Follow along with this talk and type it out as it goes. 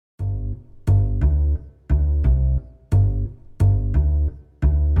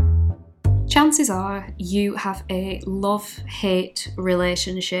Chances are you have a love-hate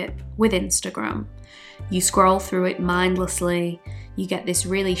relationship with Instagram. You scroll through it mindlessly, you get this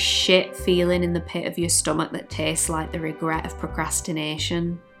really shit feeling in the pit of your stomach that tastes like the regret of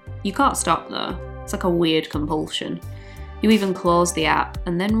procrastination. You can't stop though, it's like a weird compulsion. You even close the app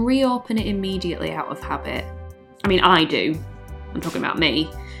and then reopen it immediately out of habit. I mean, I do. I'm talking about me.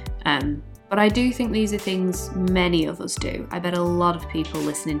 But I do think these are things many of us do. I bet a lot of people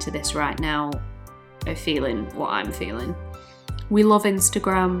listening to this right now are feeling what I'm feeling. We love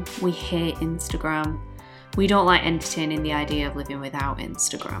Instagram. We hate Instagram. We don't like entertaining the idea of living without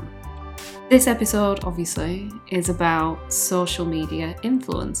Instagram. This episode, obviously, is about social media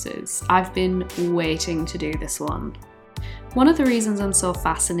influencers. I've been waiting to do this one. One of the reasons I'm so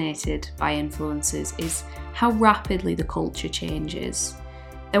fascinated by influencers is how rapidly the culture changes.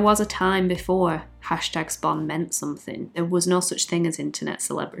 There was a time before #Spawn meant something. There was no such thing as internet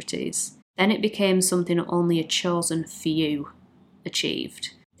celebrities. Then it became something only a chosen few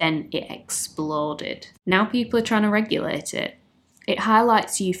achieved. Then it exploded. Now people are trying to regulate it. It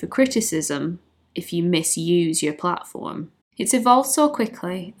highlights you for criticism if you misuse your platform. It's evolved so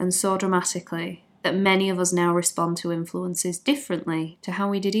quickly and so dramatically that many of us now respond to influencers differently to how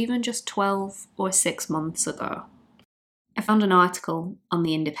we did even just 12 or 6 months ago. I found an article on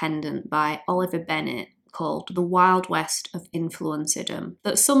The Independent by Oliver Bennett called The Wild West of Influencerdom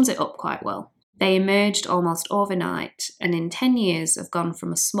that sums it up quite well. They emerged almost overnight and in 10 years have gone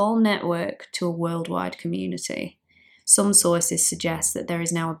from a small network to a worldwide community. Some sources suggest that there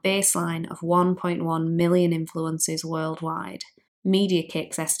is now a baseline of 1.1 million influencers worldwide.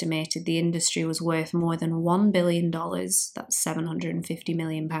 MediaKicks estimated the industry was worth more than $1 billion, that's £750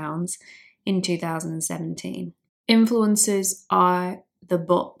 million, in 2017. Influencers are the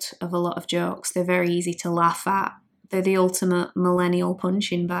butt of a lot of jokes. They're very easy to laugh at. They're the ultimate millennial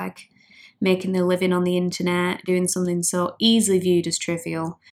punching bag, making their living on the internet, doing something so easily viewed as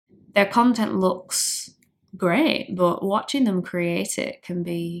trivial. Their content looks great, but watching them create it can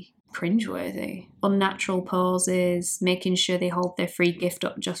be cringeworthy. Unnatural poses, making sure they hold their free gift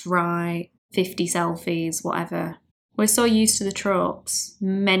up just right, 50 selfies, whatever. We're so used to the tropes,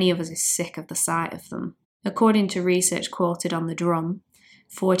 many of us are sick of the sight of them. According to research quoted on The Drum,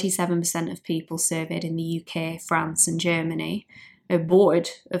 47% of people surveyed in the UK, France and Germany are bored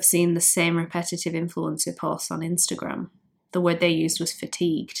of seeing the same repetitive influencer posts on Instagram. The word they used was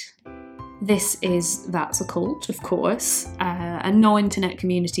fatigued. That's a cult, of course, and no internet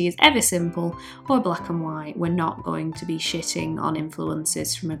community is ever simple or black and white. We're not going to be shitting on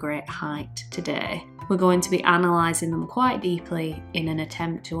influencers from a great height today. We're going to be analysing them quite deeply in an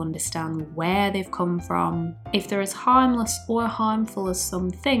attempt to understand where they've come from, if they're as harmless or harmful as some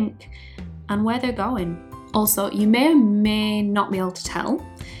think, and where they're going. Also, you may or may not be able to tell,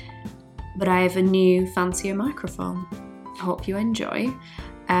 but I have a new fancier microphone. I hope you enjoy.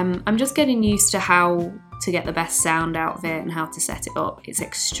 I'm just getting used to how to get the best sound out of it and how to set it up. It's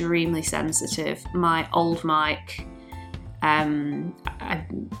extremely sensitive. My old mic, I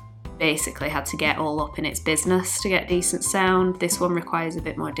basically had to get all up in its business to get decent sound. This one requires a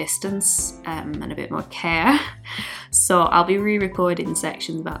bit more distance and a bit more care. So I'll be re-recording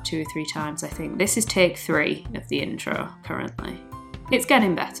sections about 2 or 3 times, I think. This is take 3 of the intro currently. It's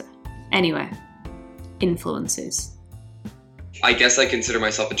getting better. Anyway, influencers. I guess I consider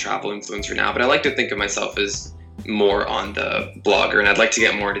myself a travel influencer now, but I like to think of myself as more on the blogger, and I'd like to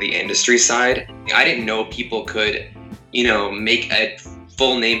get more into the industry side. I didn't know people could, make a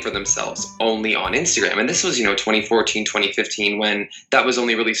full name for themselves only on Instagram. And this was, 2014, 2015, when that was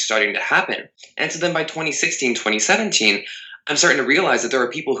only really starting to happen. And so then by 2016, 2017, I'm starting to realize that there are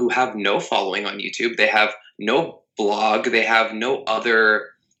people who have no following on YouTube. They have no blog. They have no other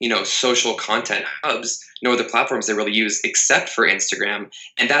social content hubs, no other platforms they really use except for Instagram,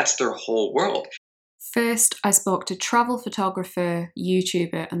 and that's their whole world. First, I spoke to travel photographer,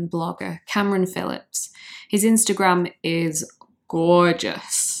 YouTuber and blogger Cameron Phillips. His Instagram is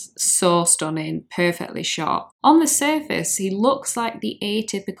gorgeous, so stunning, perfectly shot. On the surface, he looks like the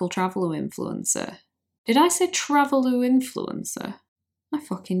atypical traveler influencer. Did I say traveler influencer? I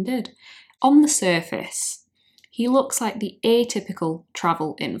fucking did. On the surface, he looks like the atypical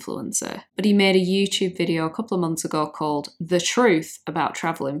travel influencer, but he made a YouTube video a couple of months ago called The Truth About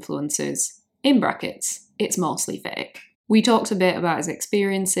Travel Influencers. In brackets, it's mostly fake. We talked a bit about his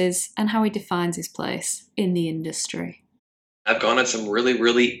experiences and how he defines his place in the industry. I've gone on some really,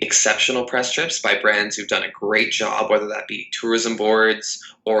 really exceptional press trips by brands who've done a great job, whether that be tourism boards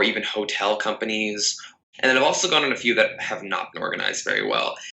or even hotel companies. And then I've also gone on a few that have not been organized very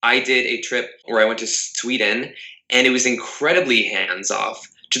well. I did a trip where I went to Sweden, and it was incredibly hands-off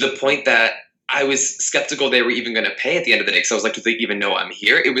to the point that I was skeptical they were even going to pay at the end of the day. So I was like, do they even know I'm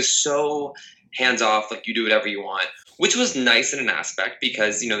here? It was so hands off, like you do whatever you want, which was nice in an aspect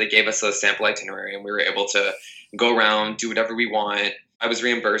because, they gave us a sample itinerary and we were able to go around, do whatever we want. I was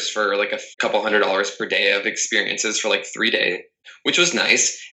reimbursed for like a couple $100 per day of experiences for like 3 days, which was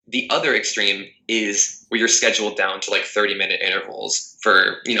nice. The other extreme is where you're scheduled down to like 30-minute intervals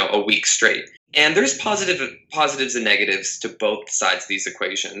for, a week straight. And there's positives and negatives to both sides of these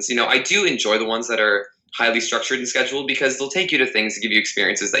equations. I do enjoy the ones that are highly structured and scheduled because they'll take you to things to give you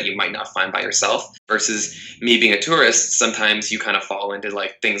experiences that you might not find by yourself. Versus me being a tourist, sometimes you kind of fall into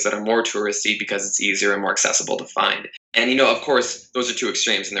like things that are more touristy because it's easier and more accessible to find. And, of course, those are two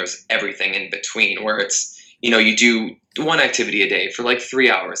extremes and there's everything in between where it's, you do one activity a day for like 3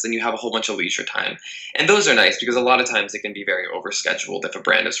 hours, then you have a whole bunch of leisure time. And those are nice because a lot of times it can be very overscheduled if a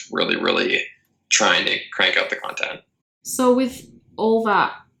brand is really, really trying to crank out the content. So with all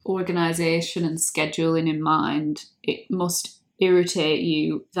that organisation and scheduling in mind, it must irritate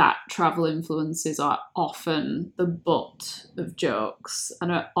you that travel influencers are often the butt of jokes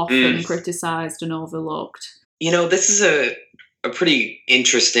and are often criticised and overlooked. This is a pretty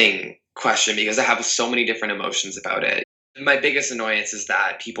interesting question because I have so many different emotions about it. My biggest annoyance is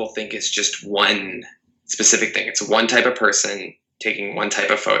that people think it's just one specific thing. It's one type of person taking one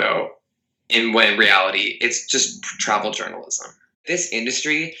type of photo, and when in reality, it's just travel journalism. This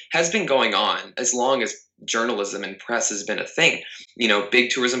industry has been going on as long as journalism and press has been a thing. Big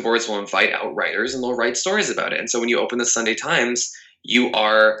tourism boards will invite out writers and they'll write stories about it. And so when you open the Sunday Times, you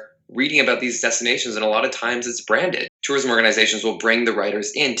are reading about these destinations, and a lot of times it's branded. Tourism organizations will bring the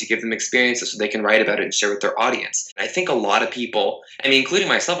writers in to give them experiences so they can write about it and share with their audience. And I think a lot of people, including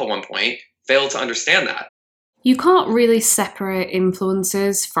myself at one point, failed to understand that. You can't really separate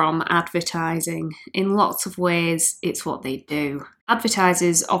influencers from advertising. In lots of ways, it's what they do.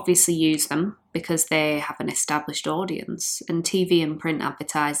 Advertisers obviously use them because they have an established audience, and TV and print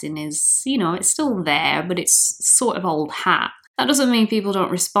advertising is, it's still there, but it's sort of old hat. That doesn't mean people don't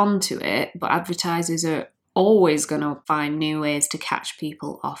respond to it, but advertisers are always going to find new ways to catch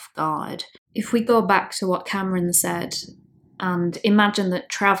people off guard. If we go back to what Cameron said, and imagine that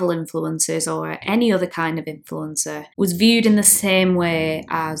travel influencers or any other kind of influencer was viewed in the same way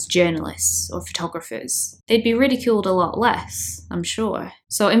as journalists or photographers, they'd be ridiculed a lot less, I'm sure.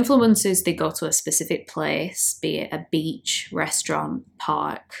 So influencers, they go to a specific place, be it a beach, restaurant,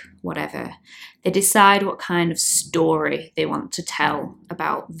 park, whatever. They decide what kind of story they want to tell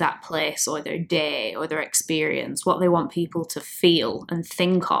about that place or their day or their experience, what they want people to feel and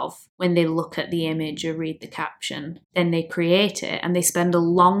think of when they look at the image or read the caption. Then they create it, and they spend a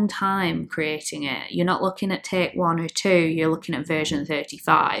long time creating it. You're not looking at take 1 or 2, you're looking at version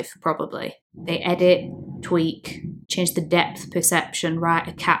 35, probably. They edit, tweak, change the depth perception, write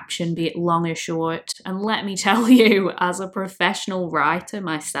a caption, be it long or short. And let me tell you, as a professional writer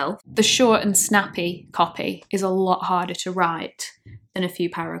myself, the short and snappy copy is a lot harder to write than a few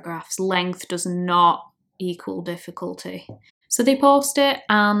paragraphs. Length does not equal difficulty. So they post it,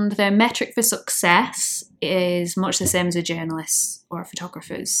 and their metric for success is much the same as a journalist or a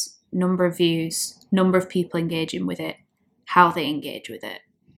photographer's. Number of views, number of people engaging with it, how they engage with it.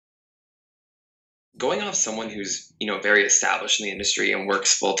 Going off someone who's, very established in the industry and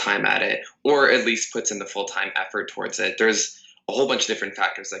works full-time at it, or at least puts in the full-time effort towards it, there's a whole bunch of different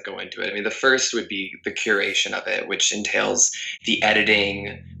factors that go into it. The first would be the curation of it, which entails the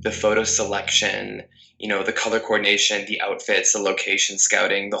editing, the photo selection, the color coordination, the outfits, the location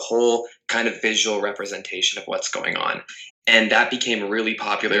scouting, the whole kind of visual representation of what's going on. And that became really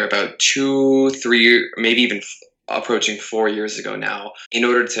popular about 2, 3, maybe even approaching 4 years ago now. In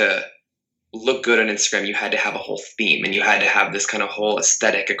order to look good on Instagram, you had to have a whole theme, and you had to have this kind of whole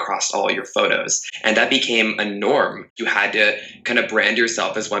aesthetic across all your photos. And that became a norm. You had to kind of brand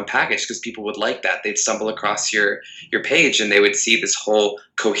yourself as one package because people would like that. They'd stumble across your page and they would see this whole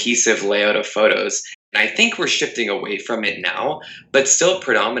cohesive layout of photos. And I think we're shifting away from it now, but still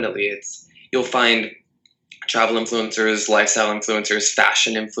predominantly you'll find travel influencers, lifestyle influencers,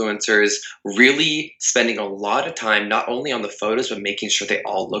 fashion influencers, really spending a lot of time not only on the photos, but making sure they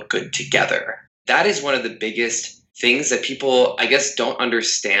all look good together. That is one of the biggest things that people, I guess, don't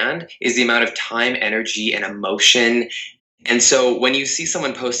understand is the amount of time, energy, and emotion. And so when you see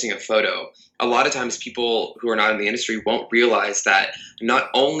someone posting a photo, a lot of times people who are not in the industry won't realize that not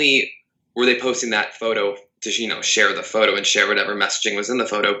only were they posting that photo to, share the photo and share whatever messaging was in the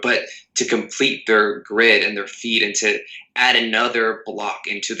photo, but to complete their grid and their feed and to add another block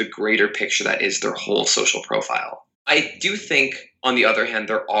into the greater picture that is their whole social profile. I do think, on the other hand,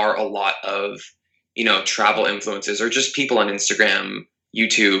 there are a lot of, travel influencers or just people on Instagram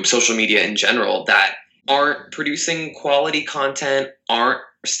YouTube, social media in general, that aren't producing quality content, aren't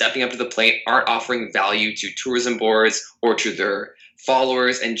stepping up to the plate, aren't offering value to tourism boards or to their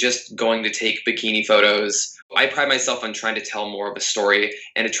followers, and just going to take bikini photos. I pride myself on trying to tell more of a story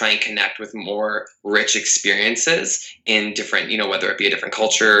and to try and connect with more rich experiences in different, whether it be a different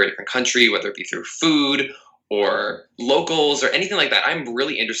culture, a different country, whether it be through food or locals or anything like that. I'm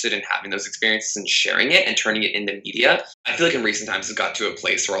really interested in having those experiences and sharing it and turning it into media. I feel like in recent times it's got to a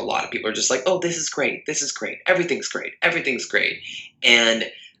place where a lot of people are just like, oh, this is great, everything's great.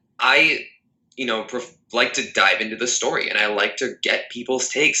 And I, like to dive into the story, and I like to get people's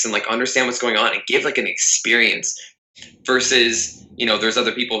takes and like understand what's going on and give like an experience versus, there's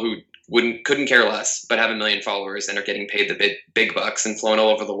other people who couldn't care less, but have 1 million followers and are getting paid the big bucks and flown all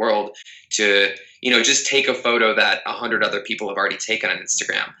over the world to, just take a photo that 100 other people have already taken on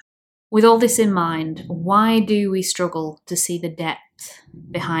Instagram. With all this in mind, why do we struggle to see the depth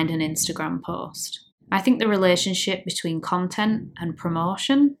behind an Instagram post? I think the relationship between content and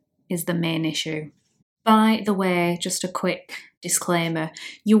promotion is the main issue. By the way, just a quick disclaimer,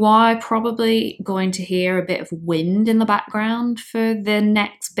 you are probably going to hear a bit of wind in the background for the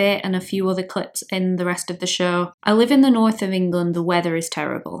next bit and a few other clips in the rest of the show. I live in the north of England, the weather is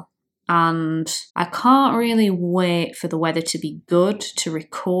terrible, and I can't really wait for the weather to be good to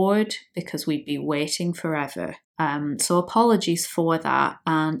record because we'd be waiting forever. So apologies for that.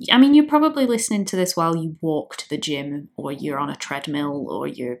 And I mean, you're probably listening to this while you walk to the gym, or you're on a treadmill, or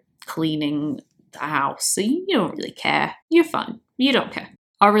you're cleaning the house, so you don't really care. You're fine. You don't care.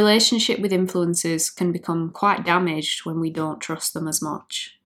 Our relationship with influencers can become quite damaged when we don't trust them as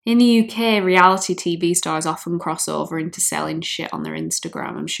much. In the UK, reality TV stars often cross over into selling shit on their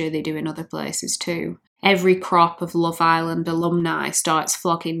Instagram. I'm sure they do in other places too. Every crop of Love Island alumni starts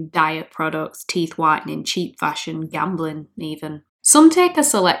flogging diet products, teeth whitening, cheap fashion, gambling even. Some take a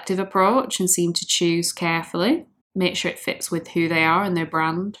selective approach and seem to choose carefully, make sure it fits with who they are and their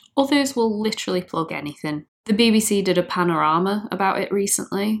brand. Others will literally plug anything. The BBC did a panorama about it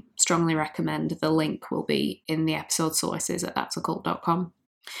recently. Strongly recommend. The link will be in the episode sources at that'sacult.com.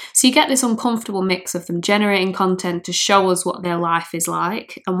 So you get this uncomfortable mix of them generating content to show us what their life is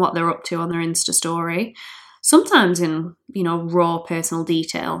like and what they're up to on their Insta story, sometimes in, raw personal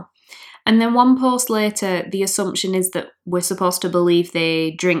detail. And then one post later, the assumption is that we're supposed to believe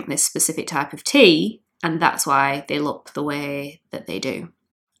they drink this specific type of tea, and that's why they look the way that they do.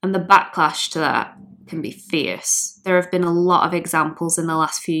 And the backlash to that can be fierce. There have been a lot of examples in the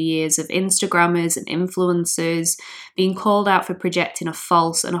last few years of Instagrammers and influencers being called out for projecting a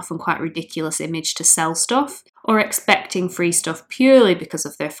false and often quite ridiculous image to sell stuff, or expecting free stuff purely because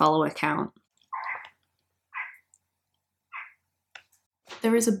of their follower count.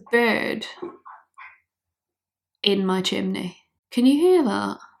 There is a bird in my chimney. Can you hear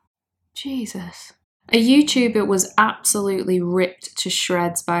that? Jesus. A YouTuber was absolutely ripped to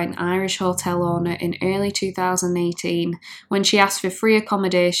shreds by an Irish hotel owner in early 2018 when she asked for free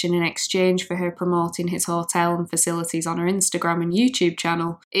accommodation in exchange for her promoting his hotel and facilities on her Instagram and YouTube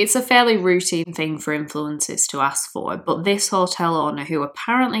channel. It's a fairly routine thing for influencers to ask for, but this hotel owner, who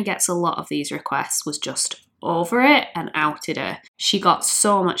apparently gets a lot of these requests, was just over it and outed her. She got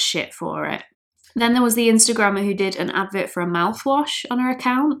so much shit for it. Then there was the Instagrammer who did an advert for a mouthwash on her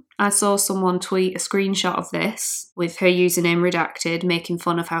account. I saw someone tweet a screenshot of this with her username redacted, making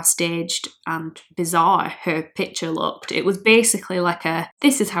fun of how staged and bizarre her picture looked. It was basically like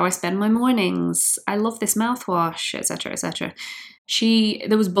this is how I spend my mornings, I love this mouthwash, etc, etc.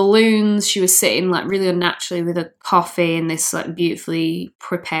 There was balloons, she was sitting really unnaturally with a coffee in this beautifully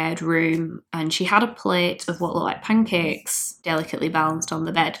prepared room, and she had a plate of what looked like pancakes delicately balanced on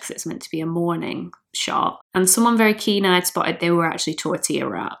the bed because it's meant to be a morning shot. And someone very keen-eyed spotted they were actually tortilla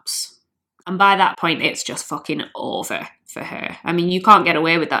wraps. And by that point, it's just fucking over for her. I mean, you can't get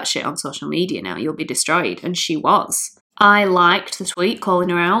away with that shit on social media now. You'll be destroyed. And she was. I liked the tweet calling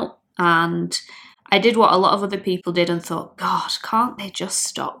her out, and I did what a lot of other people did and thought, God, can't they just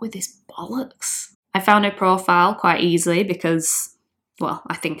stop with this bollocks? I found her profile quite easily because,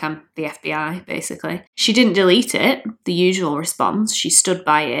 I think I'm the FBI, basically. She didn't delete it, the usual response. She stood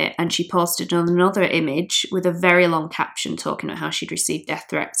by it, and she posted another image with a very long caption talking about how she'd received death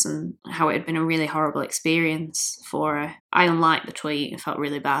threats and how it had been a really horrible experience for her. I unliked the tweet and felt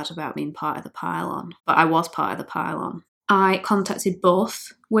really bad about being part of the pile-on, but I was part of the pile-on. I contacted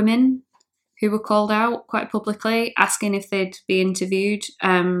both women who were called out quite publicly, asking if they'd be interviewed.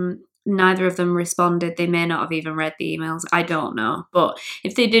 Neither of them responded. They may not have even read the emails. I don't know. But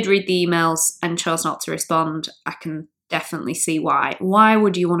if they did read the emails and chose not to respond, I can definitely see why. Why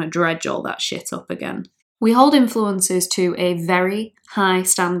would you want to dredge all that shit up again? We hold influencers to a very high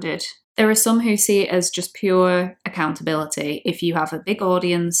standard. There are some who see it as just pure accountability. If you have a big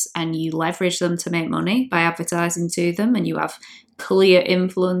audience and you leverage them to make money by advertising to them and you have clear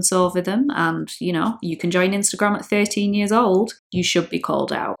influence over them and, you can join Instagram at 13 years old, you should be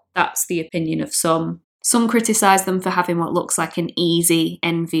called out. That's the opinion of some. Some criticise them for having what looks like an easy,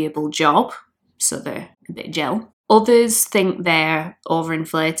 enviable job, so they're a bit gel. Others think they're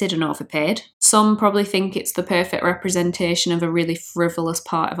overinflated and overpaid. Some probably think it's the perfect representation of a really frivolous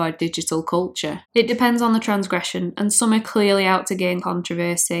part of our digital culture. It depends on the transgression, and some are clearly out to gain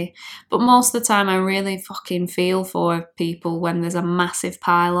controversy. But most of the time I really fucking feel for people when there's a massive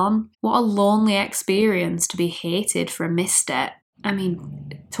pile on. What a lonely experience to be hated for a misstep. I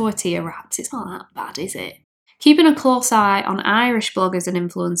mean, tortilla wraps, it's not that bad, is it? Keeping a close eye on Irish bloggers and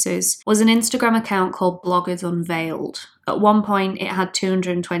influencers was an Instagram account called Bloggers Unveiled. At one point, it had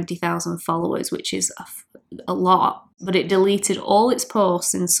 220,000 followers, which is a lot, but it deleted all its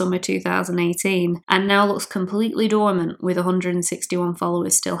posts in summer 2018 and now looks completely dormant with 161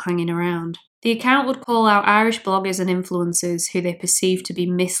 followers still hanging around. The account would call out Irish bloggers and influencers who they perceive to be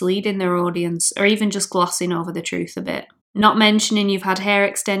misleading their audience or even just glossing over the truth a bit. Not mentioning you've had hair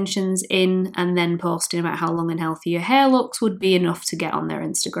extensions in and then posting about how long and healthy your hair looks would be enough to get on their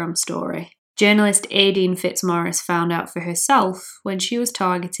Instagram story. Journalist Aideen Fitzmaurice found out for herself when she was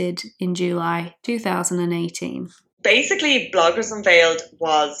targeted in July 2018. Basically, Bloggers Unveiled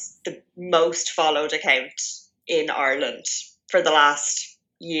was the most followed account in Ireland for the last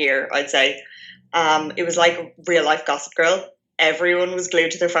year, I'd say. It was like a real life Gossip Girl. Everyone was glued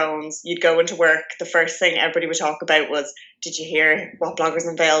to their phones. You'd go into work, the first thing everybody would talk about was, did you hear what Bloggers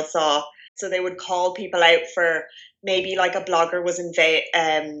Unveiled saw? So they would call people out for maybe like a blogger was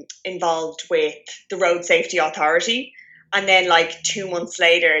involved with the Road Safety Authority. And then like 2 months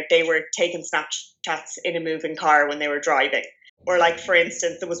later, they were taking Snapchats in a moving car when they were driving. Or like, for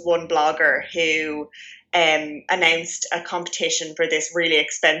instance, there was one blogger who announced a competition for this really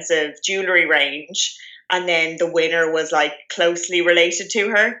expensive jewellery range. And then the winner was like closely related to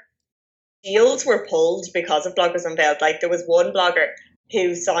her. Deals were pulled because of Bloggers Unveiled. Like there was one blogger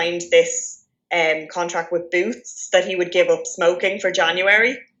who signed this contract with Boots that he would give up smoking for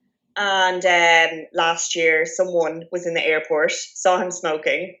January. And last year, someone was in the airport, saw him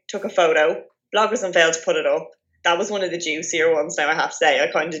smoking, took a photo. Bloggers Unveiled put it up. That was one of the juicier ones now, I have to say.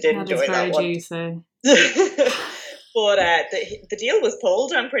 I kind of did enjoy that one. Juicy. But the deal was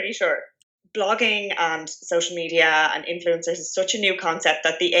pulled, I'm pretty sure. Blogging and social media and influencers is such a new concept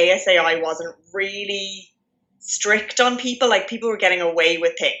that the ASAI wasn't really strict on people. Like people were getting away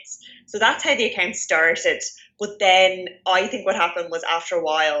with things. So that's how the account started. But then I think what happened was after a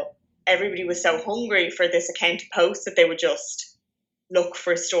while, everybody was so hungry for this account to post that they would just look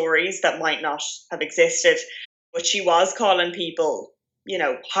for stories that might not have existed. But she was calling people,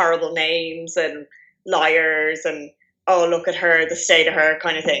 horrible names and liars and, oh, look at her, the state of her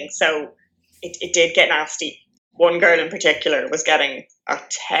kind of thing. So it did get nasty. One girl in particular was getting a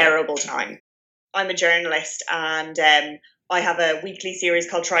terrible time. I'm a journalist and I have a weekly series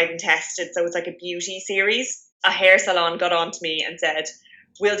called Tried and Tested. So it's like a beauty series. A hair salon got on to me and said,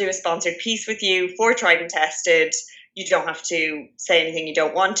 we'll do a sponsored piece with you for Tried and Tested. You don't have to say anything you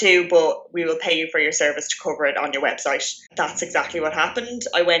don't want to, but we will pay you for your service to cover it on your website. That's exactly what happened.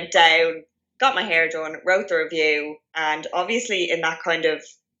 I went down, got my hair done, wrote the review, and obviously in that kind of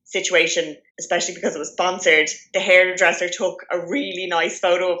situation, especially because it was sponsored, the hairdresser took a really nice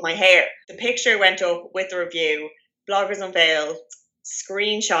photo of my hair. The picture went up with the review. Bloggers Unveiled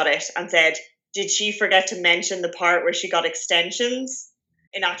screenshot it and said, did she forget to mention the part where she got extensions?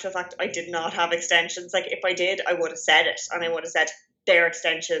 In actual fact, I did not have extensions. Like if I did, I would have said it, and I would have said their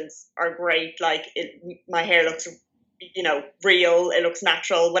extensions are great. Like my hair looks real, it looks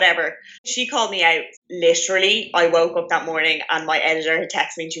natural, whatever. She called me out. Literally, I woke up that morning and my editor had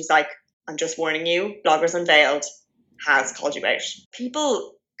texted me and she was like, I'm just warning you, Bloggers Unveiled has called you out.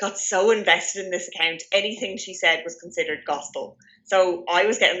 People got so invested in this account, anything she said was considered gospel. So I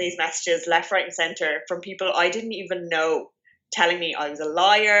was getting these messages left, right and centre from people I didn't even know, telling me I was a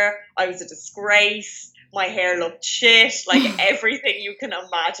liar, I was a disgrace, my hair looked shit, like everything you can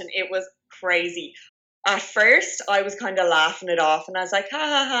imagine. It was crazy. At first, I was kind of laughing it off and I was like, ha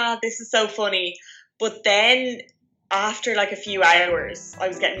ha ha, this is so funny. But then after like a few hours, I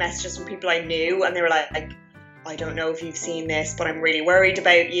was getting messages from people I knew and they were like, I don't know if you've seen this, but I'm really worried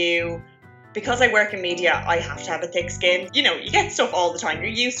about you. Because I work in media, I have to have a thick skin. You get stuff all the time,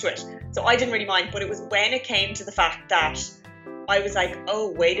 you're used to it. So I didn't really mind, but it was when it came to the fact that I was like,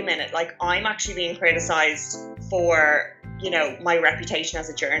 oh, wait a minute, like I'm actually being criticised for, my reputation as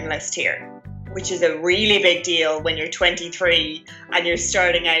a journalist here. which is a really big deal when you're 23 and you're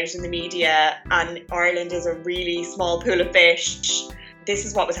starting out in the media, and Ireland is a really small pool of fish. This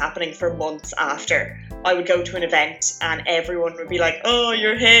is what was happening for months after. I would go to an event and everyone would be like, oh,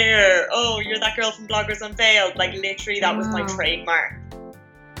 you're here. Oh, you're that girl from Bloggers Unveiled. Like, literally, that was my trademark.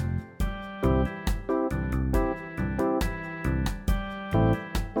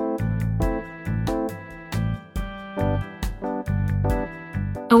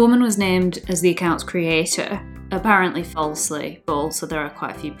 A woman was named as the account's creator, apparently falsely, but also there are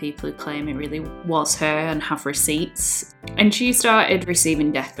quite a few people who claim it really was her and have receipts. And she started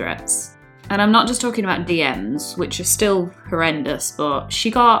receiving death threats. And I'm not just talking about DMs, which are still horrendous, but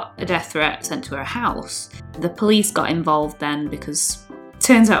she got a death threat sent to her house. The police got involved then because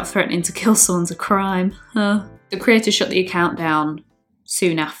turns out threatening to kill someone's a crime. The creator shut the account down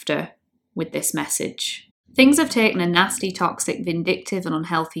soon after with this message. Things have taken a nasty, toxic, vindictive and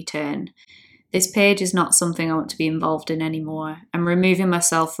unhealthy turn. This page is not something I want to be involved in anymore. I'm removing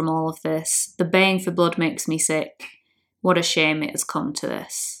myself from all of this. The baying for blood makes me sick. What a shame it has come to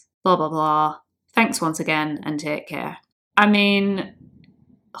this. Blah, blah, blah. Thanks once again and take care. I mean,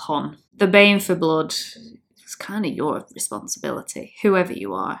 hon, the baying for blood is kind of your responsibility, whoever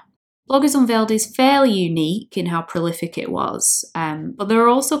you are. Bloggers Unveiled is fairly unique in how prolific it was, but there are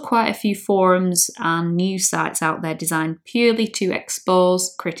also quite a few forums and news sites out there designed purely to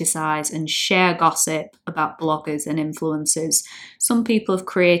expose, criticise and share gossip about bloggers and influencers. Some people have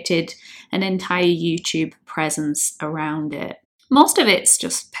created an entire YouTube presence around it. Most of it's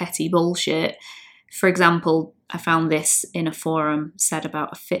just petty bullshit. For example, I found this in a forum said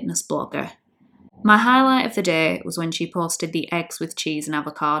about a fitness blogger. My highlight of the day was when she posted the eggs with cheese and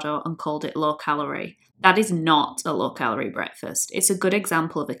avocado and called it low calorie. That is not a low calorie breakfast. It's a good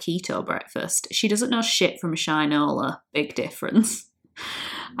example of a keto breakfast. She doesn't know shit from shinola. Big difference.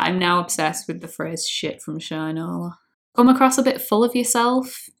 I'm now obsessed with the phrase shit from shinola. Come across a bit full of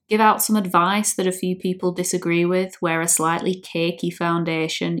yourself? Give out some advice that a few people disagree with, wear a slightly cakey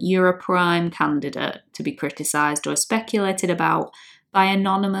foundation, you're a prime candidate to be criticised or speculated about by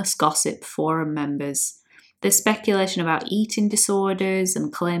anonymous gossip forum members. There's speculation about eating disorders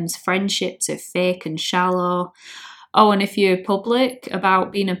and claims friendships are fake and shallow. Oh, and if you're public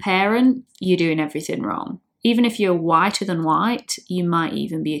about being a parent, you're doing everything wrong. Even if you're whiter than white, you might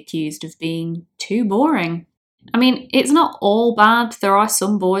even be accused of being too boring. I mean, it's not all bad. There are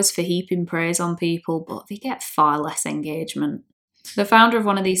some boys for heaping praise on people, but they get far less engagement. The founder of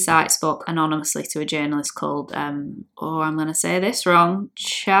one of these sites spoke anonymously to a journalist called, I'm going to say this wrong,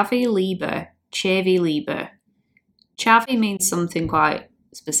 Chavi Lieber. Chavi means something quite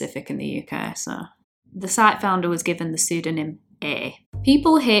specific in the UK, so. The site founder was given the pseudonym A.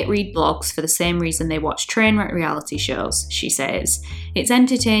 People hate read blogs for the same reason they watch trainwreck reality shows, she says. It's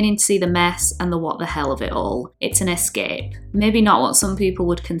entertaining to see the mess and the what the hell of it all. It's an escape. Maybe not what some people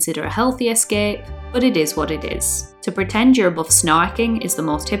would consider a healthy escape, but it is what it is. To pretend you're above snarking is the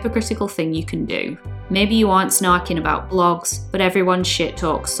most hypocritical thing you can do. Maybe you aren't snarking about blogs, but everyone shit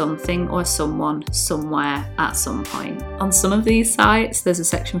talks something or someone somewhere at some point. On some of these sites, there's a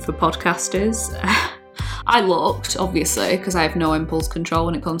section for podcasters. I looked, obviously, because I have no impulse control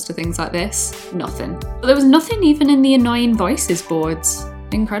when it comes to things like this. Nothing. But there was nothing even in the annoying voices boards.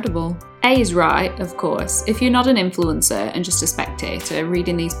 Incredible. A is right, of course. If you're not an influencer and just a spectator,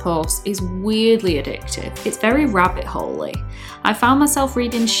 reading these posts is weirdly addictive. It's very rabbit hole-y. I found myself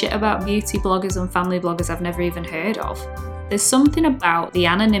reading shit about beauty bloggers and family bloggers I've never even heard of. There's something about the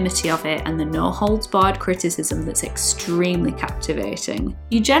anonymity of it and the no-holds-barred criticism that's extremely captivating.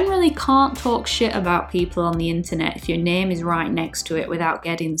 You generally can't talk shit about people on the internet if your name is right next to it without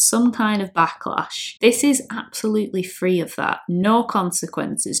getting some kind of backlash. This is absolutely free of that. No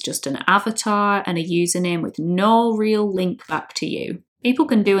consequences, just an avatar and a username with no real link back to you. People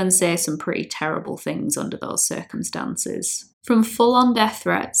can do and say some pretty terrible things under those circumstances. From full-on death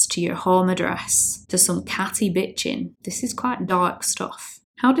threats to your home address to some catty bitching, this is quite dark stuff.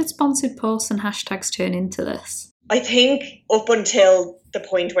 How did sponsored posts and hashtags turn into this? I think up until the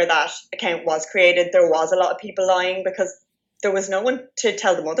point where that account was created, there was a lot of people lying because there was no one to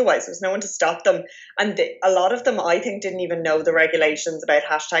tell them otherwise. There was no one to stop them. And a lot of them, I think, didn't even know the regulations about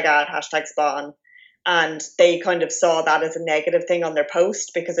hashtag ad, hashtag spawn. And they kind of saw that as a negative thing on their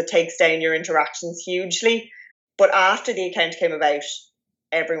post because it takes down your interactions hugely. But after the account came about,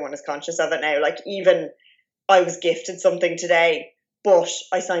 everyone is conscious of it now. Like, even I was gifted something today, but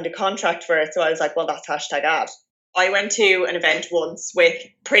I signed a contract for it. So I was like, well, that's hashtag ad. I went to an event once with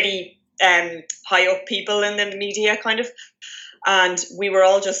pretty high up people in the media kind of, and we were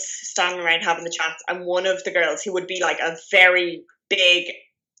all just standing around having the chats. And one of the girls who would be like a very big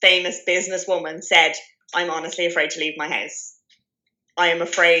famous businesswoman said, I'm honestly afraid to leave my house. I am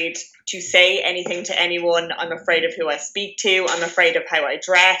afraid to say anything to anyone. I'm afraid of who I speak to. I'm afraid of how I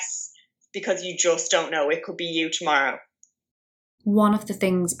dress, because you just don't know. It could be you tomorrow. One of the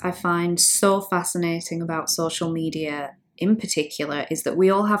things I find so fascinating about social media in particular is that we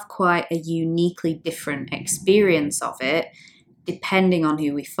all have quite a uniquely different experience of it depending on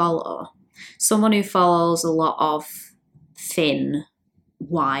who we follow. Someone who follows a lot of thin,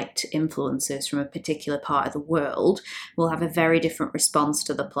 white influencers from a particular part of the world will have a very different response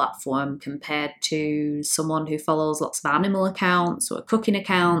to the platform compared to someone who follows lots of animal accounts or cooking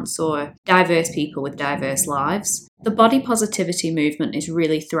accounts or diverse people with diverse lives. The body positivity movement is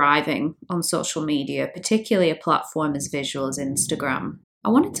really thriving on social media, particularly a platform as visual as Instagram. I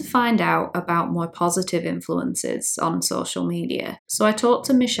wanted to find out about more positive influences on social media. So I talked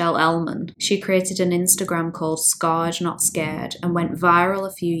to Michelle Elman. She created an Instagram called Scarred Not Scared and went viral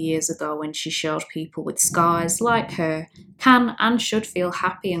a few years ago when she showed people with scars like her can and should feel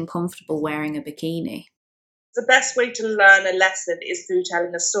happy and comfortable wearing a bikini. The best way to learn a lesson is through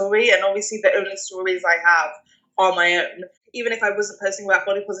telling a story, and obviously the only stories I have are my own. Even if I wasn't posting about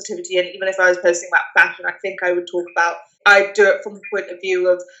body positivity, and even if I was posting about fashion, I think I would talk about, I'd do it from the point of view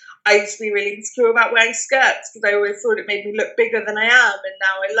of, I used to be really insecure about wearing skirts because I always thought it made me look bigger than I am, and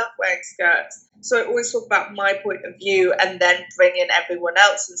now I love wearing skirts. So I always talk about my point of view and then bring in everyone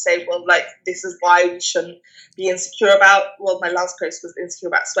else and say, well, like, this is why we shouldn't be insecure about, well, my last post was insecure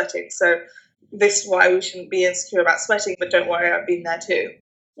about sweating, so this is why we shouldn't be insecure about sweating, but don't worry, I've been there too.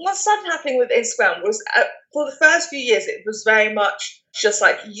 What started happening with Instagram was, for the first few years, it was very much just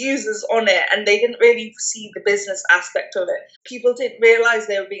like users on it, and they didn't really see the business aspect of it. People didn't realize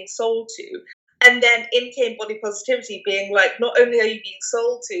they were being sold to. And then in came body positivity, being like, not only are you being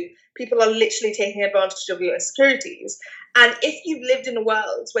sold to, people are literally taking advantage of your insecurities. And if you've lived in a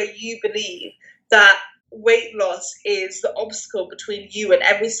world where you believe that weight loss is the obstacle between you and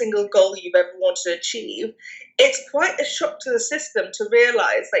every single goal you've ever wanted to achieve, it's quite a shock to the system to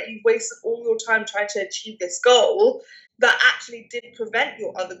realize that you've wasted all your time trying to achieve this goal that actually didn't prevent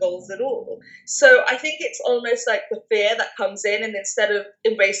your other goals at all. So I think it's almost like the fear that comes in, and instead of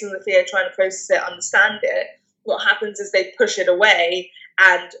embracing the fear, trying to process it, understand it, what happens is they push it away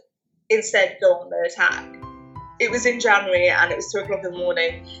and instead go on the attack. It was in January and it was 2 o'clock in the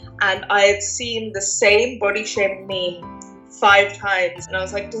morning, and I had seen the same body shaming meme 5 times, and I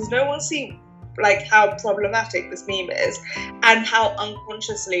was like, does no one see like how problematic this meme is and how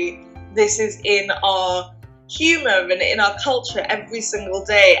unconsciously this is in our humor and in our culture every single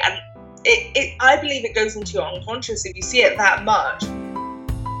day? And I believe it goes into your unconscious if you see it that much.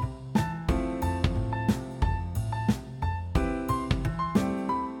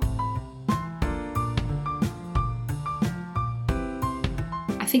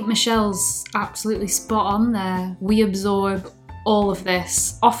 I think Michelle's absolutely spot on there. We absorb all of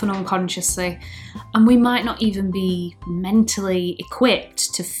this, often unconsciously, and we might not even be mentally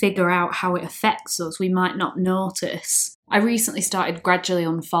equipped to figure out how it affects us. We might not notice. I recently started gradually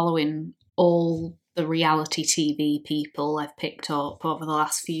unfollowing all the reality TV people I've picked up over the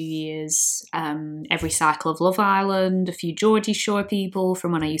last few years. Every cycle of Love Island, a few Geordie Shore people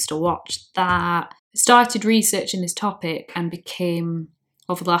from when I used to watch that. Started researching this topic and became,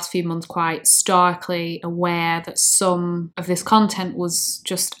 over the last few months, quite starkly aware that some of this content was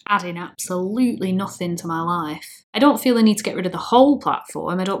just adding absolutely nothing to my life. I don't feel the need to get rid of the whole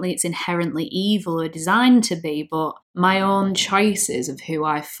platform. I don't think it's inherently evil or designed to be, but my own choices of who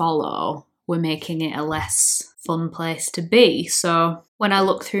I follow were making it a less fun place to be. So when I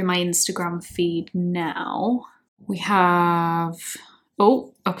look through my Instagram feed now, we have...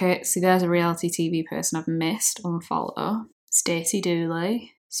 Oh, okay, see, there's a reality TV person I've missed, unfollow. Stacey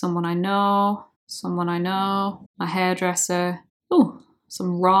Dooley, someone I know, my hairdresser,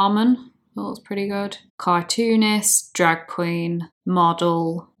 some ramen, that looks pretty good, cartoonist, drag queen,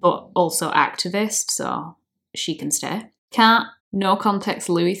 model, but also activist, so she can stay. Cat, no context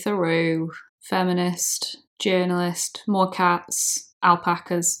Louis Theroux, feminist, journalist, more cats,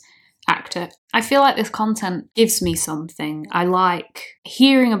 alpacas, actor. I feel like this content gives me something. I like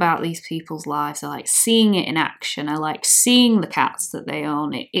hearing about these people's lives. I like seeing it in action. I like seeing the cats that they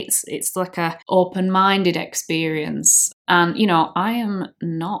own. It's like a open-minded experience. And, you know, I am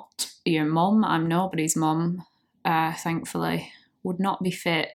not your mum. I'm nobody's mum, thankfully. Would not be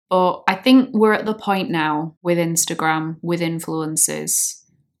fit. But I think we're at the point now with Instagram, with influencers,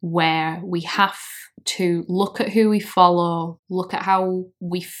 where we have to look at who we follow, look at how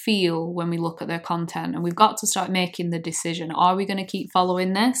we feel when we look at their content, and we've got to start making the decision, are we going to keep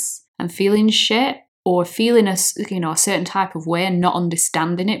following this and feeling shit, or feeling a certain type of way and not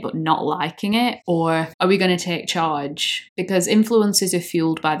understanding it but not liking it? Or are we going to take charge? Because influencers are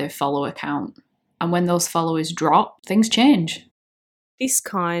fueled by their follower count. And when those followers drop, things change. This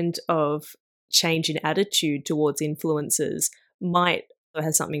kind of change in attitude towards influencers might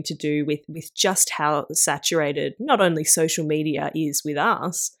have something to do with just how saturated not only social media is with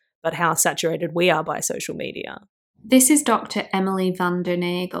us, but how saturated we are by social media. This is Dr. Emily van der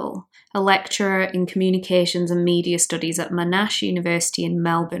Nagel, a lecturer in communications and media studies at Monash University in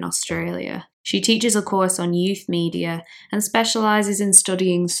Melbourne, Australia. She teaches a course on youth media and specialises in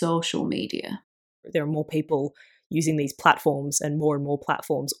studying social media. There are more people using these platforms and more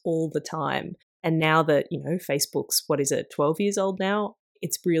platforms all the time. And now that, Facebook's, 12 years old now?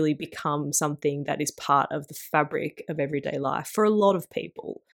 It's really become something that is part of the fabric of everyday life. For a lot of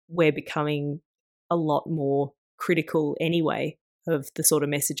people, we're becoming a lot more critical anyway of the sort of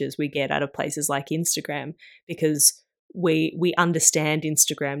messages we get out of places like Instagram, because we understand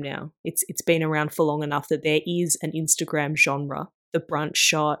Instagram now. It's been around for long enough that there is an Instagram genre. The brunch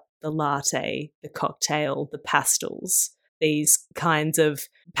shot, the latte, the cocktail, the pastels, these kinds of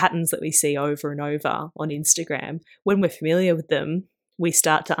patterns that we see over and over on Instagram. When we're familiar with them, we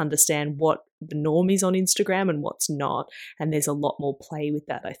start to understand what the norm is on Instagram and what's not. And there's a lot more play with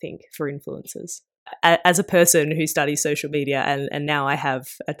that, I think, for influencers. As a person who studies social media, and now I have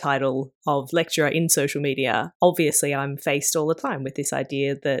a title of lecturer in social media, obviously I'm faced all the time with this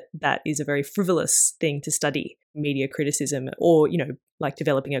idea that is a very frivolous thing to study. Media criticism, or, like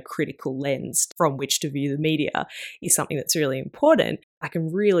developing a critical lens from which to view the media, is something that's really important. I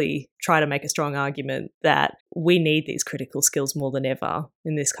can really try to make a strong argument that we need these critical skills more than ever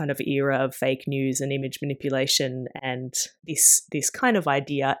in this kind of era of fake news and image manipulation, and this kind of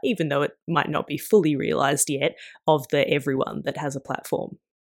idea, even though it might not be fully realised yet, of the everyone that has a platform.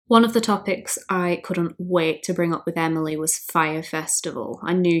 One of the topics I couldn't wait to bring up with Emily was Fyre Festival.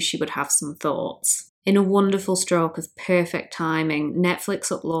 I knew she would have some thoughts. In a wonderful stroke of perfect timing,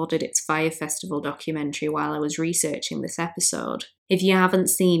 Netflix uploaded its Fyre Festival documentary while I was researching this episode. If you haven't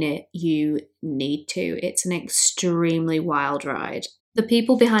seen it, you need to. It's an extremely wild ride. The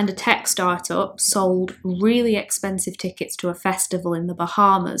people behind a tech startup sold really expensive tickets to a festival in the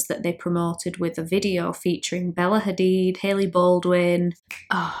Bahamas that they promoted with a video featuring Bella Hadid, Hailey Baldwin,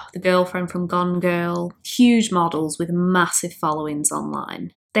 the girlfriend from Gone Girl, huge models with massive followings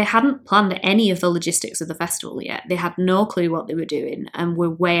online. They hadn't planned any of the logistics of the festival yet. They had no clue what they were doing and were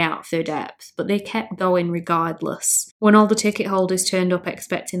way out of their depth, but they kept going regardless. When all the ticket holders turned up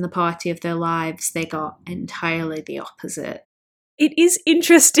expecting the party of their lives, they got entirely the opposite. It is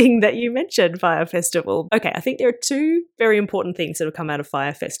interesting that you mentioned Fyre Festival. Okay, I think there are two very important things that have come out of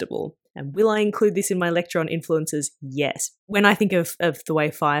Fyre Festival. And will I include this in my lecture on influencers? Yes. When I think of the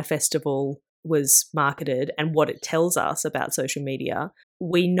way Fyre Festival was marketed and what it tells us about social media,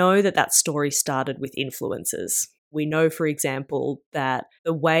 we know that story started with influencers. We know, for example, that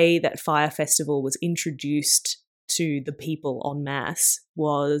the way that Fyre Festival was introduced to the people en masse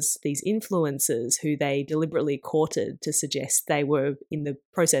was these influencers who they deliberately courted to suggest they were in the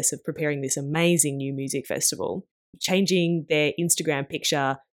process of preparing this amazing new music festival, changing their Instagram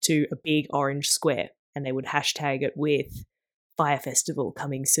picture to a big orange square, and they would hashtag it with Fyre Festival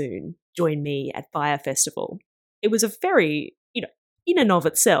coming soon. Join me at Fyre Festival. It was a very, in and of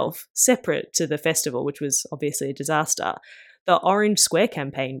itself, separate to the festival, which was obviously a disaster. The Orange Square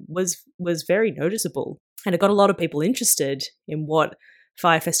campaign was very noticeable, and it got a lot of people interested in what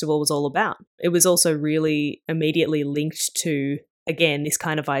Fyre Festival was all about. It was also really immediately linked to, again, this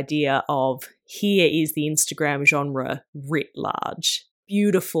kind of idea of here is the Instagram genre writ large.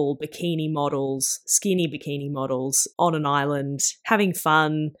 Beautiful bikini models, skinny bikini models on an island, having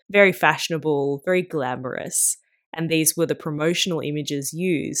fun, very fashionable, very glamorous. And these were the promotional images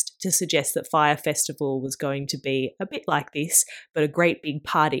used to suggest that Fyre Festival was going to be a bit like this, but a great big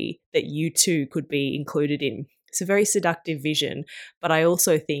party that you too could be included in. It's a very seductive vision, but I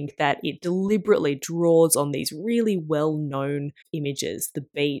also think that it deliberately draws on these really well-known images, the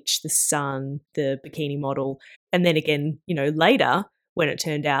beach, the sun, the bikini model. And then again, later, when it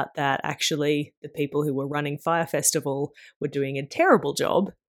turned out that actually the people who were running Fyre Festival were doing a terrible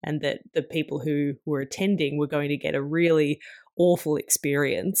job, and that the people who were attending were going to get a really awful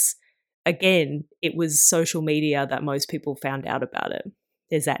experience. Again, it was social media that most people found out about it.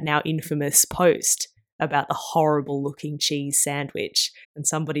 There's that now infamous post about the horrible looking cheese sandwich, and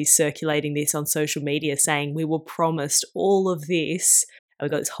somebody's circulating this on social media saying we were promised all of this and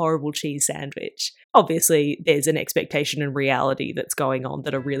we've got this horrible cheese sandwich. Obviously, there's an expectation and reality that's going on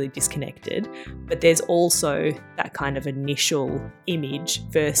that are really disconnected, but there's also that kind of initial image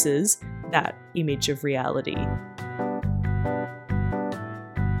versus that image of reality.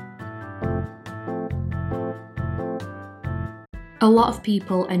 A lot of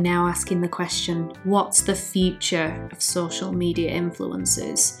people are now asking the question, what's the future of social media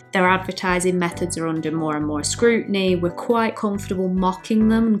influencers? Their advertising methods are under more and more scrutiny. We're quite comfortable mocking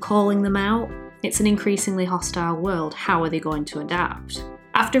them and calling them out. It's an increasingly hostile world. How are they going to adapt?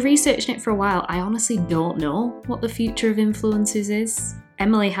 After researching it for a while, I honestly don't know what the future of influencers is.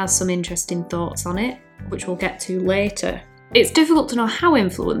 Emily has some interesting thoughts on it, which we'll get to later. It's difficult to know how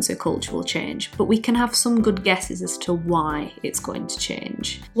influencer culture will change, but we can have some good guesses as to why it's going to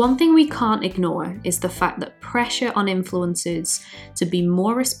change. One thing we can't ignore is the fact that pressure on influencers to be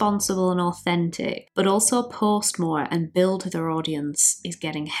more responsible and authentic, but also post more and build their audience is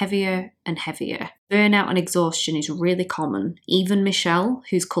getting heavier and heavier. Burnout and exhaustion is really common. Even Michelle,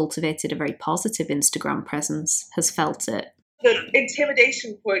 who's cultivated a very positive Instagram presence, has felt it. The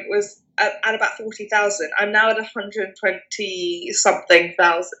intimidation point was at about 40,000. I'm now at 120-something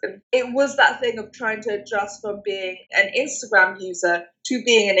thousand. It was that thing of trying to adjust from being an Instagram user to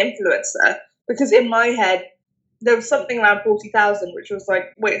being an influencer. Because in my head, there was something around 40,000, which was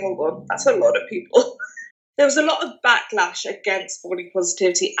like, wait, hold on, that's a lot of people. There was a lot of backlash against body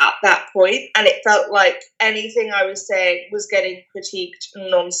positivity at that point, and it felt like anything I was saying was getting critiqued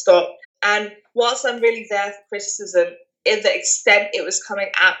non-stop. And whilst I'm really there for criticism, in the extent it was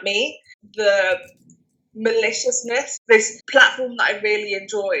coming at me, the maliciousness, this platform that I really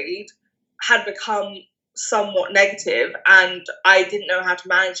enjoyed had become somewhat negative, and I didn't know how to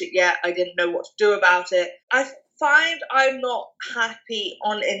manage it yet. I didn't know what to do about it. I find I'm not happy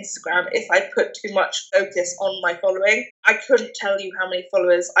on Instagram if I put too much focus on my following. I couldn't tell you how many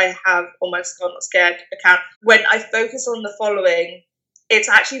followers I have on my Scott Not Scared account. When I focus on the following, it's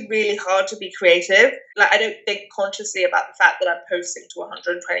actually really hard to be creative. Like, I don't think consciously about the fact that I'm posting to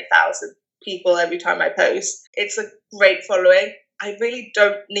 120,000 people every time I post. It's a great following. I really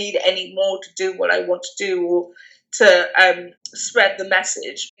don't need any more to do what I want to do or to spread the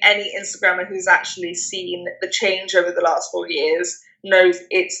message. Any Instagrammer who's actually seen the change over the last 4 years knows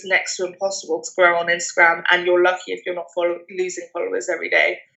it's next to impossible to grow on Instagram, and you're lucky if you're not losing followers every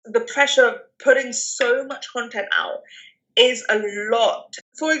day. The pressure of putting so much content out is a lot.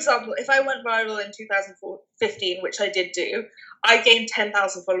 For example, if I went viral in 2015, which I did do, I gained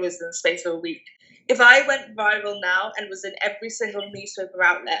 10,000 followers in the space of a week. If I went viral now and was in every single newspaper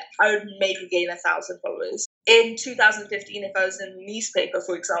outlet, I would maybe gain 1,000 followers. In 2015, if I was in a newspaper,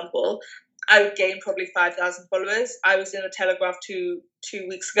 for example, I would gain probably 5,000 followers. I was in a Telegraph two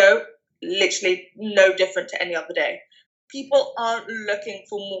weeks ago, literally no different to any other day. People aren't looking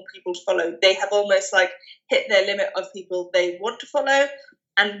for more people to follow. They have almost like hit their limit of people they want to follow.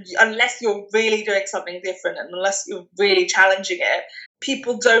 And unless you're really doing something different and unless you're really challenging it,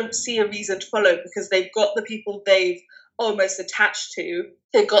 people don't see a reason to follow because they've got the people they've almost attached to.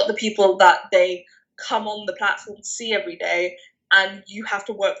 They've got the people that they come on the platform to see every day. And you have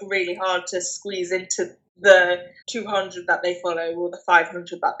to work really hard to squeeze into the 200 that they follow or the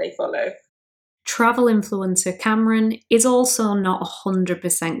 500 that they follow. Travel influencer Cameron is also not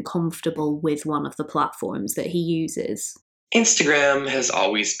 100% comfortable with one of the platforms that he uses. Instagram has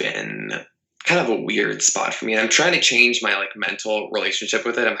always been kind of a weird spot for me. I'm trying to change my mental relationship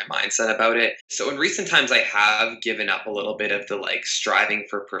with it and my mindset about it. So in recent times, I have given up a little bit of the striving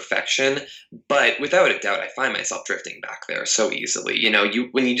for perfection, but without a doubt, I find myself drifting back there so easily.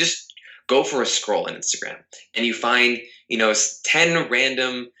 When you just go for a scroll on Instagram and you find, 10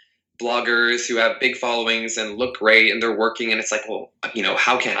 random bloggers who have big followings and look great and they're working, and it's like, well,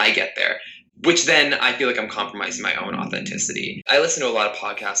 how can I get there? Which then I feel like I'm compromising my own authenticity. I listen to a lot of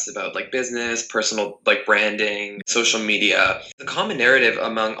podcasts about business, personal branding, social media. The common narrative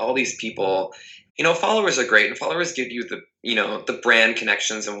among all these people, followers are great and followers give you the brand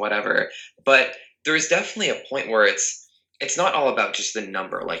connections and whatever. But there's definitely a point where it's not all about just the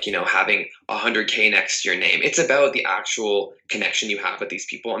number, having 100K next to your name. It's about the actual connection you have with these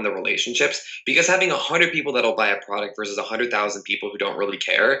people and the relationships. Because having 100 people that'll buy a product versus 100,000 people who don't really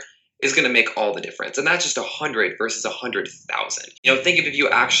care is going to make all the difference. And that's just 100 versus 100,000. Think of if you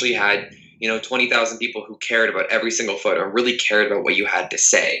actually had, 20,000 people who cared about every single photo and really cared about what you had to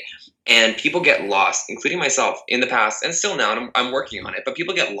say. And people get lost, including myself in the past and still now, and I'm working on it, but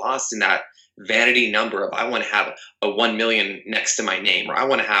people get lost in that vanity number of I want to have a 1 million next to my name, or I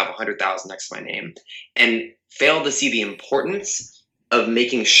want to have 100,000 next to my name, and fail to see the importance of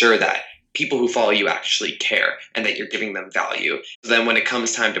making sure that people who follow you actually care and that you're giving them value. So then when it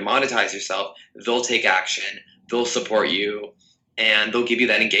comes time to monetize yourself, they'll take action, they'll support you, and they'll give you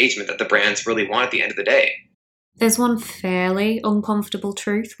that engagement that the brands really want at the end of the day. There's one fairly uncomfortable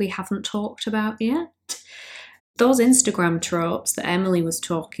truth we haven't talked about yet. Those Instagram tropes that Emily was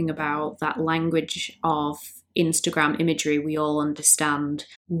talking about, that language of Instagram imagery we all understand,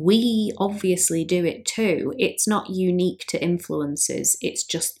 we obviously do it too. It's not unique to influencers, it's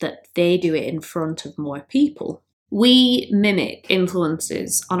just that they do it in front of more people. We mimic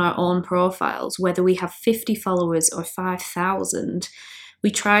influencers on our own profiles, whether we have 50 followers or 5,000. We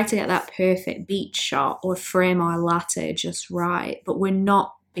try to get that perfect beach shot or frame our latte just right, but we're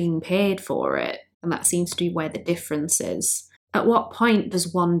not being paid for it. And that seems to be where the difference is. At what point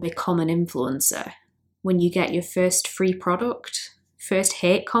does one become an influencer? When you get your first free product, first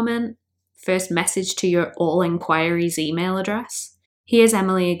hate comment, first message to your all inquiries email address? Here's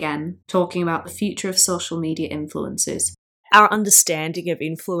Emily again, talking about the future of social media influencers. Our understanding of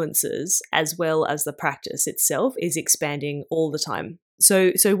influencers, as well as the practice itself, is expanding all the time.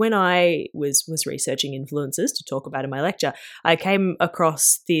 So when I was researching influencers to talk about in my lecture, I came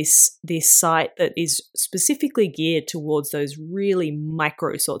across this site that is specifically geared towards those really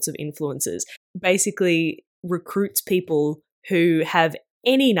micro sorts of influencers. Basically recruits people who have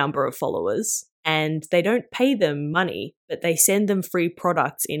any number of followers, and they don't pay them money, but they send them free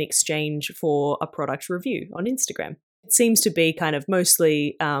products in exchange for a product review on Instagram. It seems to be kind of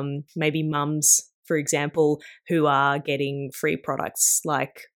mostly maybe mums, for example, who are getting free products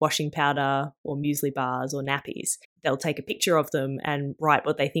like washing powder or muesli bars or nappies. They'll take a picture of them and write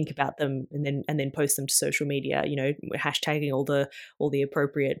what they think about them, and then post them to social media, hashtagging all the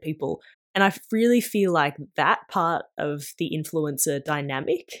appropriate people. And I really feel like that part of the influencer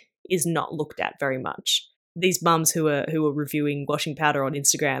dynamic is not looked at very much. These mums who are reviewing washing powder on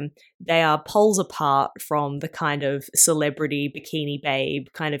Instagram, they are poles apart from the kind of celebrity bikini babe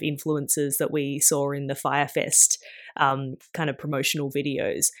kind of influencers that we saw in the Firefest kind of promotional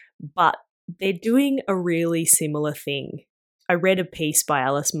videos. But they're doing a really similar thing. I read a piece by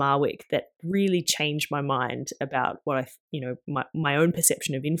Alice Marwick that really changed my mind about what my own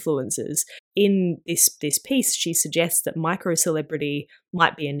perception of influencers. In this piece, she suggests that micro-celebrity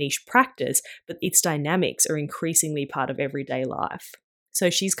might be a niche practice, but its dynamics are increasingly part of everyday life. So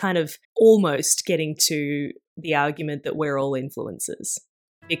she's kind of almost getting to the argument that we're all influencers,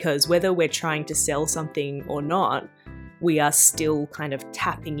 because whether we're trying to sell something or not, we are still kind of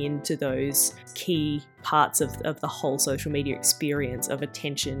tapping into those key parts of the whole social media experience of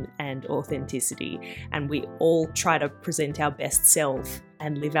attention and authenticity. And we all try to present our best self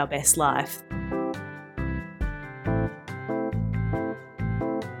and live our best life.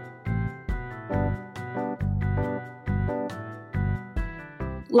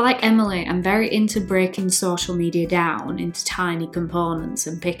 Like Emily, I'm very into breaking social media down into tiny components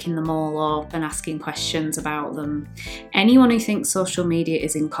and picking them all up and asking questions about them. Anyone who thinks social media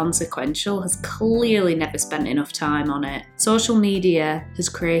is inconsequential has clearly never spent enough time on it. Social media has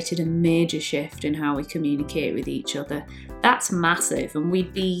created a major shift in how we communicate with each other. That's massive, and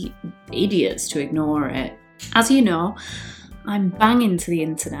we'd be idiots to ignore it. As you know, I'm banging to the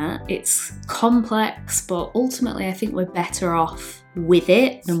internet. It's complex, but ultimately I think we're better off with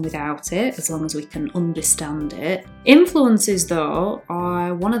it than without it, as long as we can understand it. Influencers, though,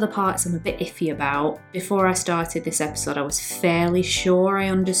 are one of the parts I'm a bit iffy about. Before I started this episode, I was fairly sure I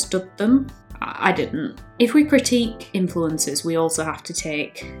understood them. I didn't. If we critique influencers, we also have to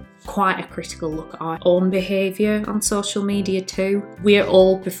take quite a critical look at our own behaviour on social media too. We're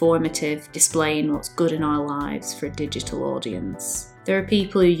all performative, displaying what's good in our lives for a digital audience. There are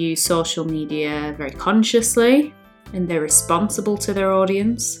people who use social media very consciously, and they're responsible to their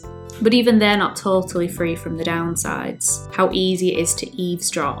audience. But even they're not totally free from the downsides. How easy it is to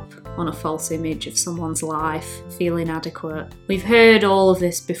eavesdrop on a false image of someone's life, feel inadequate. We've heard all of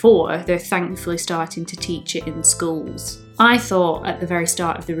this before. They're thankfully starting to teach it in schools. I thought at the very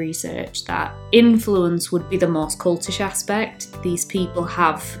start of the research that influence would be the most cultish aspect. These people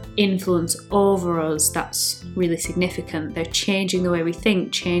have influence over us that's really significant. They're changing the way we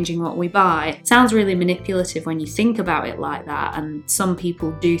think, changing what we buy. It sounds really manipulative when you think about it like that, and some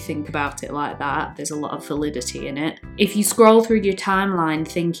people do think about it like that. There's a lot of validity in it. If you scroll through your timeline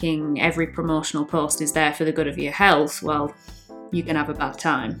thinking every promotional post is there for the good of your health, well, you can have a bad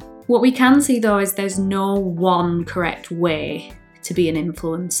time. What we can see though is there's no one correct way to be an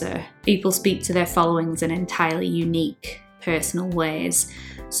influencer. People speak to their followings in entirely unique, personal ways.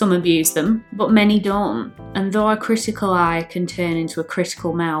 Some abuse them, but many don't. And though a critical eye can turn into a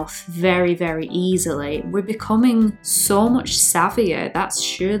critical mouth very, very easily, we're becoming so much savvier. That's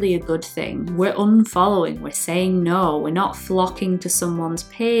surely a good thing. We're unfollowing, we're saying no, we're not flocking to someone's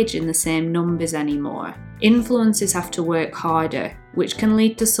page in the same numbers anymore. Influencers have to work harder, which can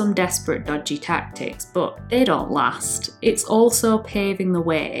lead to some desperate dodgy tactics, but they don't last. It's also paving the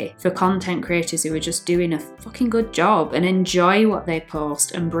way for content creators who are just doing a fucking good job and enjoy what they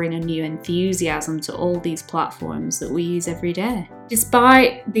post and bring a new enthusiasm to all these platforms that we use every day.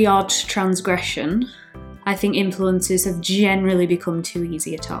 Despite the odd transgression, I think influencers have generally become too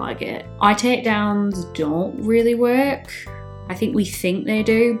easy a target. Eye takedowns don't really work. I think we think they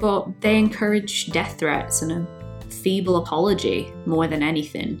do, but they encourage death threats and a feeble apology more than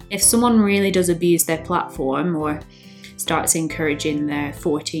anything. If someone really does abuse their platform or starts encouraging their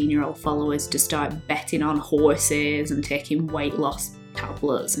 14-year-old followers to start betting on horses and taking weight loss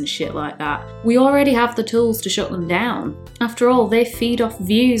tablets and shit like that, we already have the tools to shut them down. After all, they feed off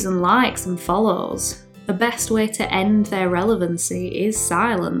views and likes and follows. The best way to end their relevancy is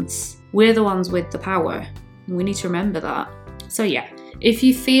silence. We're the ones with the power. We need to remember that. So yeah, if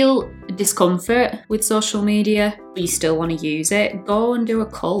you feel discomfort with social media, but you still want to use it, go and do a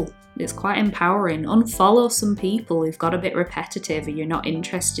cull. It's quite empowering. Unfollow some people who've got a bit repetitive or you're not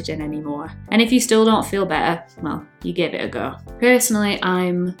interested in anymore. And if you still don't feel better, well, you give it a go. Personally,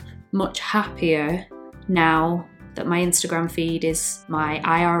 I'm much happier now that my Instagram feed is my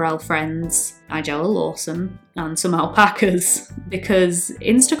IRL friends, Nigella Lawson, and some alpacas, because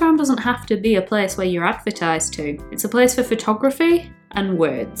Instagram doesn't have to be a place where you're advertised to. It's a place for photography and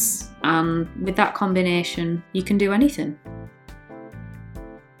words, and with that combination, you can do anything.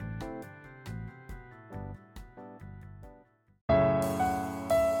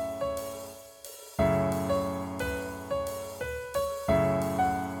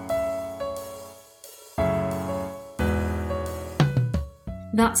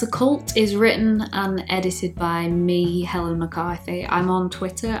 That's a Cult is written and edited by me, Helen McCarthy. I'm on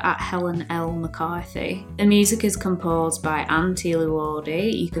Twitter at Helen L. McCarthy. The music is composed by Anne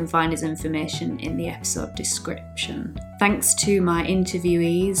Teeluwodi. You can find his information in the episode description. Thanks to my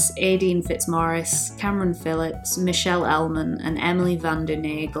interviewees, Aideen Fitzmaurice, Cameron Phillips, Michelle Ellman and Emily van der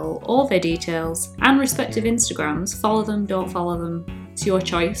Nagel. All their details and respective Instagrams, follow them, don't follow them, it's your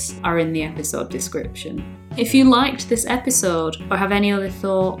choice, are in the episode description. If you liked this episode or have any other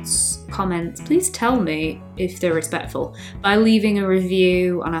thoughts, comments, please tell me if they're respectful by leaving a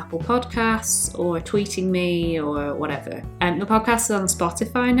review on Apple Podcasts or tweeting me or whatever. The podcast is on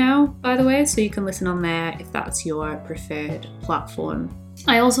Spotify now, by the way, so you can listen on there if that's your preferred platform.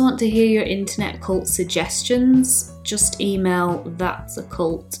 I also want to hear your internet cult suggestions. Just email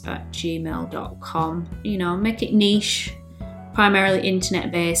that'sacult@gmail.com. You know, make it niche. Primarily internet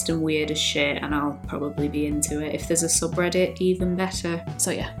based and weird as shit, and I'll probably be into it. If there's a subreddit, even better.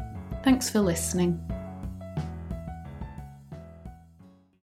 So yeah, thanks for listening.